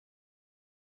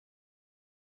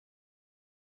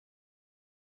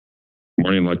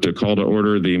Morning. I'd like to call to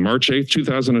order the March 8th,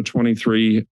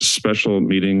 2023 special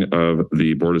meeting of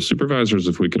the Board of Supervisors.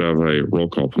 If we could have a roll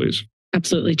call, please.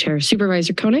 Absolutely, Chair.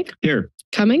 Supervisor Koenig? Here.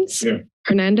 Cummings? Here.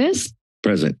 Hernandez?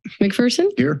 Present.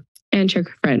 McPherson? Here. And Chair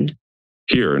Friend.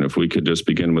 Here. And if we could just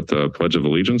begin with the Pledge of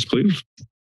Allegiance, please.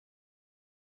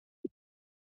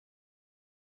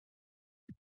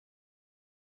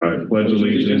 I pledge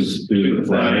allegiance to the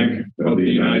flag of the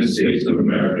United States of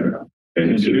America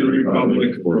and to the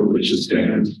republic for which it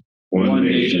stands, one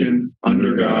nation,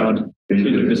 under God,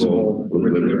 indivisible,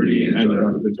 with liberty and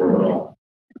justice for all.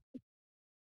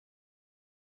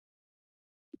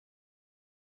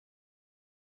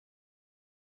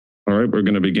 All right, we're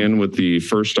going to begin with the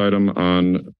first item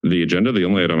on the agenda, the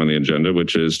only item on the agenda,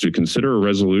 which is to consider a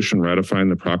resolution ratifying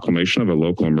the proclamation of a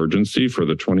local emergency for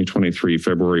the 2023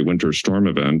 February winter storm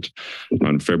event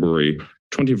on February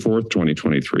 24th,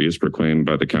 2023, as proclaimed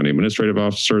by the County Administrative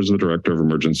Officer as the Director of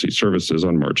Emergency Services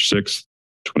on March 6th,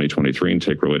 2023, and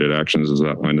take related actions as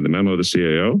outlined in the memo of the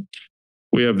CAO.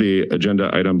 We have the agenda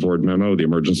item board memo, the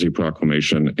emergency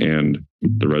proclamation, and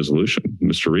the resolution.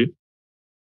 Mr. Reed.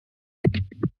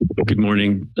 Good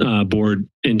morning, board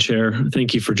and chair.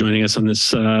 Thank you for joining us on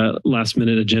this last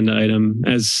minute agenda item.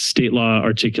 As state law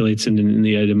articulates in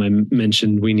the item I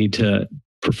mentioned, we need to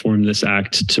perform this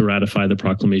act to ratify the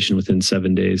proclamation within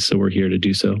 7 days. So we're here to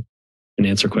do so and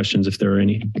answer questions if there are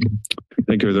any.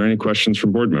 Thank you. Are there any questions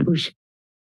from board members?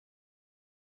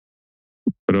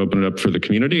 I'd open it up for the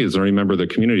community. Is there any member of the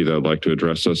community that would like to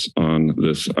address us on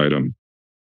this item?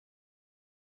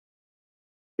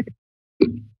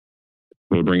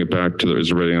 We'll bring it back to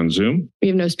is it ready on Zoom? We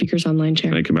have no speakers online,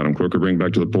 Chair. Thank you, Madam Clerk. We'll bring it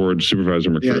back to the board. Supervisor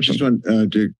McPherson. Yeah, I just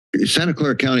want Santa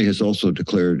Clara County has also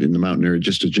declared in the mountain area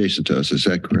just adjacent to us. Is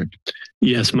that correct?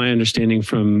 Yes, my understanding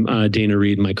from Dana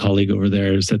Reed, my colleague over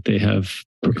there, is that they have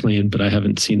proclaimed, but I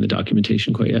haven't seen the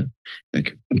documentation quite yet.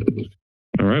 Thank you.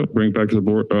 All right, we'll bring it back to the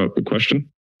board. The question.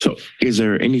 So is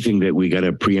there anything that we got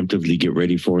to preemptively get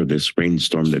ready for this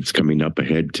rainstorm that's coming up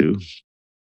ahead too?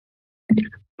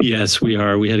 Yes, we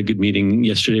are. We had a good meeting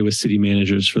yesterday with city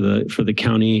managers for the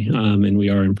county, and we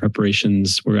are in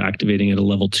preparations. We're activating at a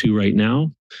level 2 right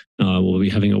now. We'll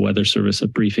be having a weather service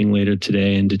briefing later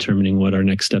today and determining what our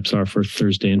next steps are for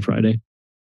Thursday and Friday.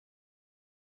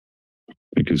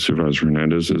 Thank you, Supervisor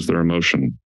Hernandez. Is there a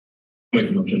motion? Make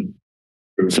a motion.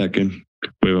 Second.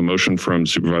 We have a motion from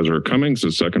Supervisor Cummings,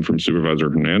 a second from Supervisor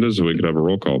Hernandez. If we could have a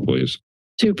roll call, please.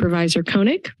 Supervisor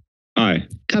Koenig? Aye.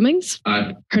 Cummings?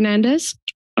 Aye. Hernandez?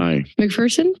 Aye.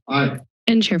 McPherson? Aye.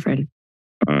 And Chair Friend.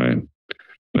 Aye.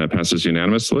 That passes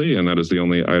unanimously, and that is the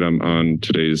only item on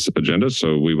today's agenda.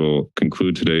 So we will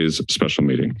conclude today's special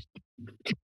meeting.